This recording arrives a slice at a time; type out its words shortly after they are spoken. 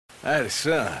I had a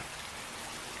son.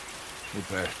 He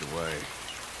passed away.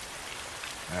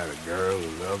 I had a girl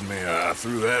who loved me. I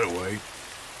threw that away.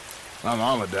 My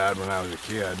mama died when I was a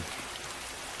kid.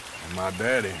 And my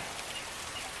daddy...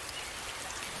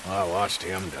 well, I watched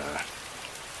him die.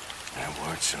 That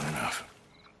weren't soon enough.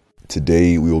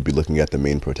 Today, we will be looking at the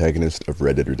main protagonist of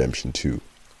Red Dead Redemption 2,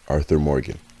 Arthur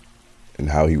Morgan, and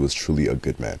how he was truly a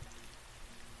good man.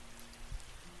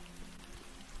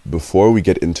 Before we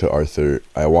get into Arthur,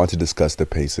 I want to discuss the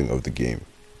pacing of the game.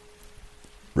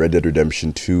 Red Dead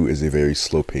Redemption 2 is a very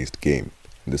slow-paced game,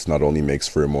 and this not only makes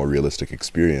for a more realistic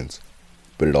experience,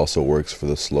 but it also works for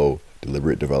the slow,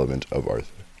 deliberate development of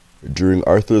Arthur. During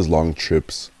Arthur's long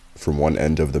trips from one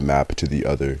end of the map to the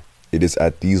other, it is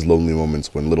at these lonely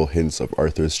moments when little hints of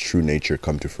Arthur's true nature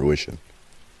come to fruition,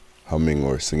 humming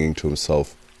or singing to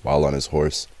himself while on his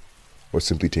horse, or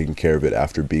simply taking care of it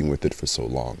after being with it for so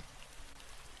long.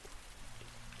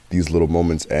 These little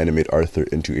moments animate Arthur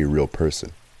into a real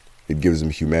person. It gives him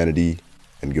humanity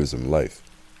and gives him life.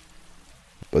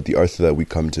 But the Arthur that we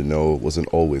come to know wasn't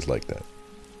always like that.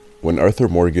 When Arthur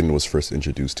Morgan was first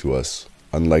introduced to us,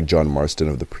 unlike John Marston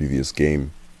of the previous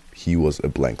game, he was a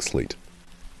blank slate.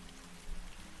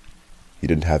 He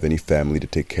didn't have any family to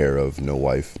take care of, no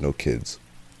wife, no kids,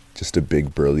 just a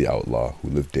big burly outlaw who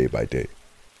lived day by day.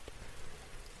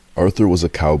 Arthur was a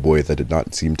cowboy that did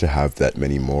not seem to have that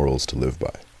many morals to live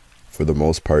by. For the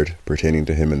most part, pertaining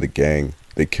to him and the gang,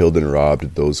 they killed and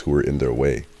robbed those who were in their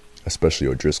way, especially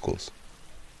O'Driscolls,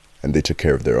 and they took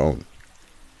care of their own.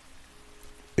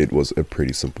 It was a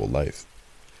pretty simple life.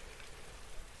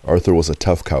 Arthur was a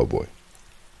tough cowboy.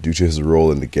 Due to his role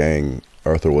in the gang,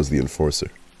 Arthur was the enforcer.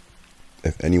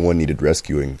 If anyone needed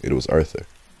rescuing, it was Arthur.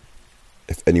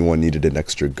 If anyone needed an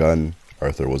extra gun,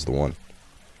 Arthur was the one.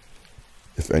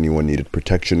 If anyone needed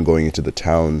protection going into the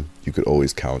town, you could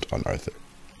always count on Arthur.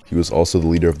 He was also the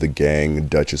leader of the gang,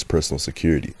 Dutch's personal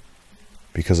security.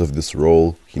 Because of this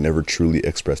role, he never truly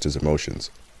expressed his emotions,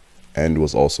 and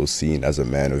was also seen as a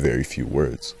man of very few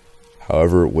words.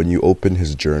 However, when you open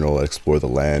his journal, explore the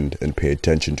land, and pay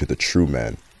attention to the true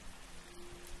man,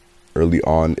 early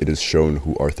on it is shown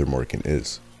who Arthur Morgan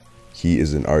is. He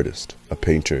is an artist, a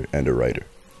painter, and a writer.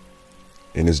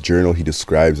 In his journal, he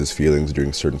describes his feelings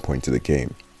during certain points of the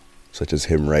game, such as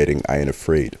him writing, "I ain't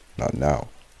afraid, not now."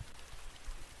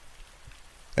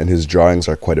 And his drawings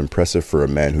are quite impressive for a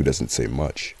man who doesn't say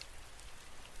much.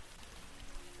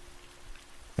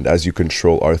 And as you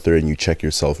control Arthur and you check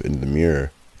yourself in the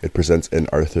mirror, it presents an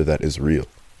Arthur that is real,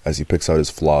 as he picks out his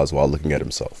flaws while looking at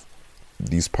himself.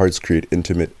 These parts create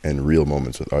intimate and real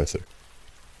moments with Arthur.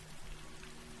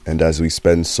 And as we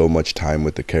spend so much time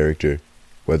with the character,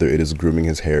 whether it is grooming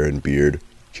his hair and beard,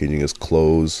 changing his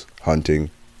clothes,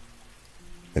 hunting,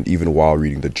 and even while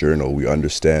reading the journal, we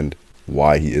understand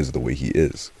why he is the way he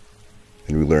is.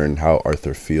 And we learn how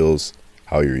Arthur feels,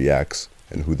 how he reacts,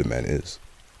 and who the man is.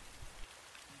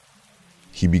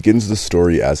 He begins the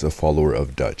story as a follower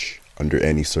of Dutch, under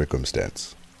any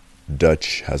circumstance.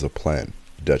 Dutch has a plan.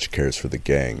 Dutch cares for the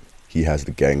gang. He has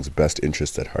the gang's best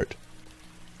interests at heart.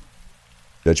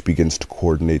 Dutch begins to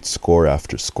coordinate score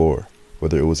after score.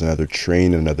 Whether it was another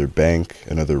train, another bank,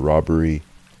 another robbery,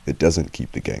 it doesn't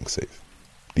keep the gang safe.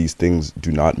 These things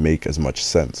do not make as much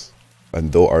sense.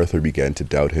 And though Arthur began to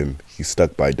doubt him, he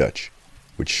stuck by Dutch,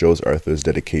 which shows Arthur's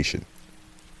dedication.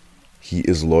 He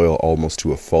is loyal almost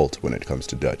to a fault when it comes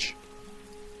to Dutch.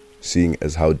 Seeing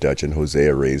as how Dutch and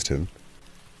Hosea raised him,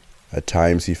 at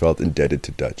times he felt indebted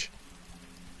to Dutch,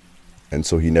 and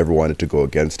so he never wanted to go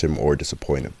against him or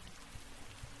disappoint him.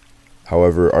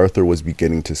 However, Arthur was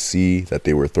beginning to see that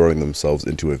they were throwing themselves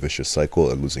into a vicious cycle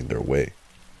and losing their way.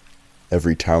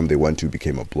 Every town they went to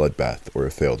became a bloodbath or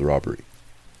a failed robbery.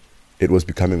 It was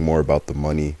becoming more about the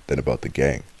money than about the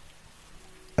gang.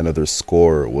 Another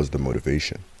score was the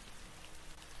motivation.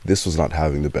 This was not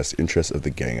having the best interests of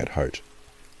the gang at heart.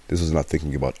 This was not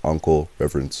thinking about Uncle,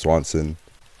 Reverend Swanson,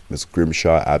 Miss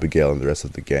Grimshaw, Abigail, and the rest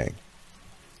of the gang.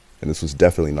 And this was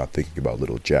definitely not thinking about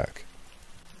little Jack.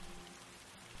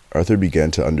 Arthur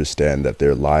began to understand that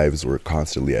their lives were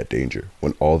constantly at danger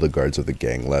when all the guards of the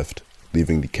gang left,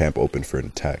 leaving the camp open for an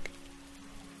attack.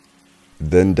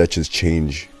 Then Dutch's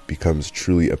change becomes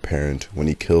truly apparent when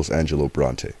he kills Angelo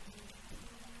Bronte.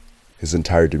 His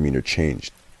entire demeanor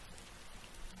changed.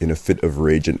 In a fit of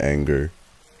rage and anger,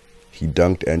 he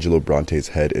dunked Angelo Bronte's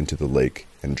head into the lake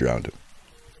and drowned him.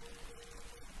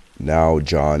 Now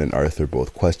John and Arthur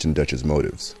both questioned Dutch's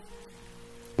motives,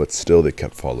 but still they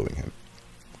kept following him.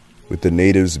 With the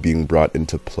natives being brought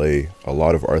into play, a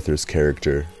lot of Arthur's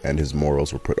character and his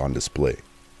morals were put on display.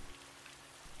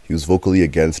 He was vocally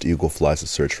against Eagle Fly's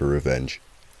search for revenge,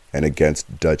 and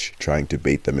against Dutch trying to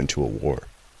bait them into a war.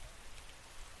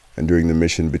 And during the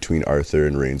mission between Arthur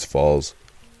and Rains Falls,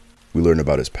 we learn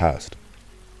about his past.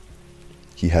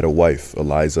 He had a wife,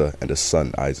 Eliza, and a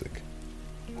son, Isaac,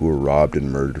 who were robbed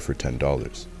and murdered for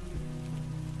 $10.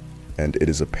 And it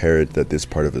is apparent that this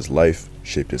part of his life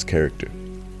shaped his character.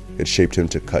 It shaped him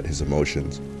to cut his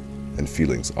emotions and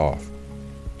feelings off.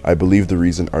 I believe the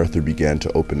reason Arthur began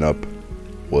to open up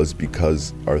was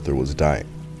because Arthur was dying,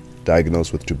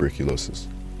 diagnosed with tuberculosis.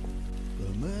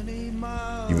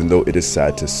 Even though it is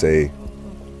sad to say,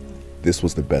 this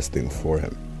was the best thing for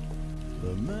him.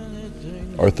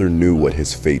 Arthur knew what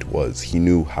his fate was. He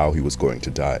knew how he was going to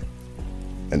die.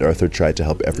 And Arthur tried to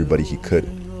help everybody he could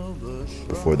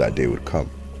before that day would come.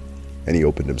 And he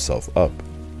opened himself up.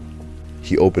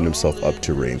 He opened himself up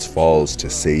to Rains Falls, to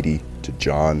Sadie, to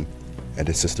John, and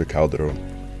his sister Calderon.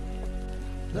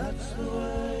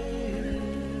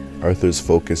 Arthur's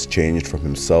focus changed from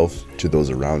himself to those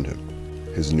around him,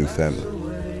 his new family.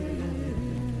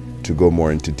 To go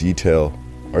more into detail,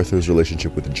 Arthur's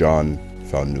relationship with John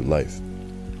found new life.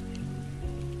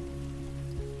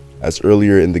 As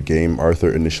earlier in the game,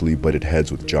 Arthur initially butted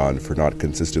heads with John for not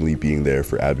consistently being there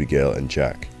for Abigail and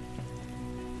Jack.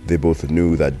 They both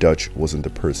knew that Dutch wasn't the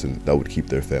person that would keep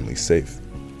their family safe.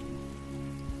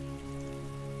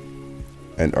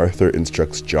 And Arthur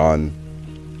instructs John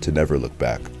to never look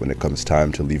back when it comes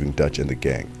time to leaving Dutch and the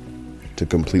gang, to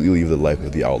completely leave the life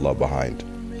of the outlaw behind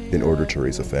in order to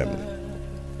raise a family.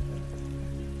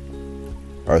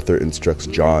 Arthur instructs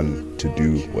John to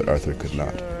do what Arthur could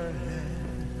not.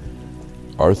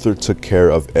 Arthur took care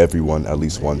of everyone at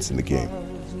least once in the game,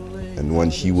 and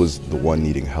when he was the one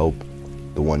needing help,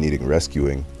 the one needing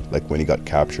rescuing, like when he got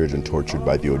captured and tortured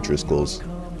by the O'Driscolls,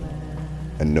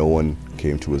 and no one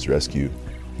came to his rescue,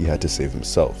 he had to save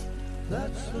himself.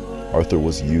 Arthur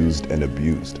was used and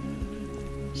abused.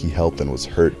 He helped and was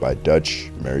hurt by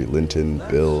Dutch, Mary Linton,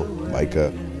 Bill, Micah,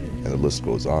 and the list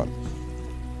goes on.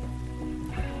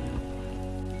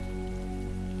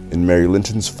 In Mary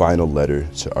Linton's final letter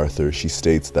to Arthur, she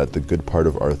states that the good part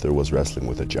of Arthur was wrestling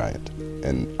with a giant,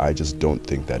 and I just don't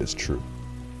think that is true.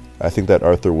 I think that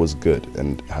Arthur was good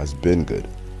and has been good,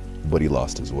 but he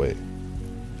lost his way.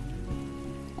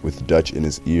 With Dutch in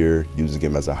his ear, using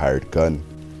him as a hired gun,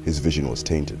 his vision was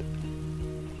tainted.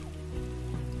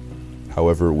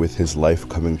 However, with his life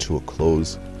coming to a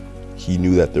close, he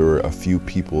knew that there were a few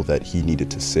people that he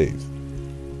needed to save,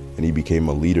 and he became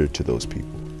a leader to those people.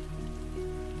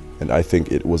 And I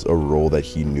think it was a role that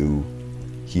he knew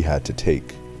he had to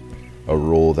take, a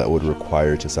role that would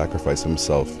require to sacrifice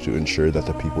himself to ensure that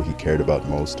the people he cared about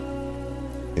most,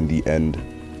 in the end,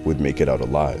 would make it out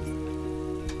alive.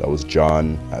 That was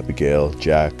John, Abigail,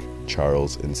 Jack,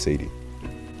 Charles, and Sadie.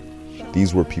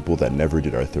 These were people that never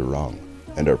did Arthur wrong,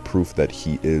 and are proof that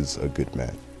he is a good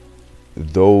man.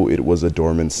 Though it was a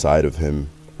dormant side of him,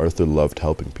 Arthur loved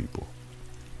helping people.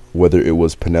 Whether it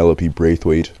was Penelope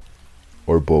Braithwaite,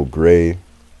 or Beau Gray,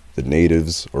 the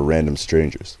natives, or random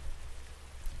strangers,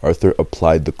 Arthur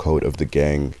applied the code of the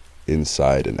gang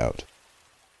inside and out.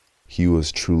 He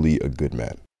was truly a good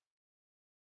man.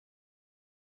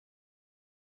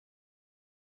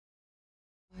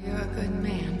 You're a good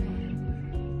man.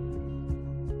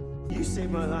 You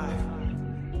saved my life.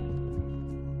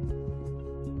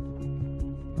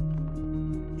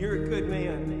 You're a good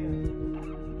man.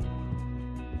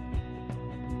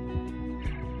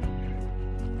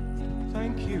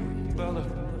 Thank you, Bella.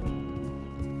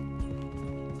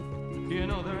 You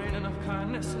know, there ain't enough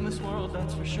kindness in this world,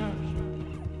 that's for sure.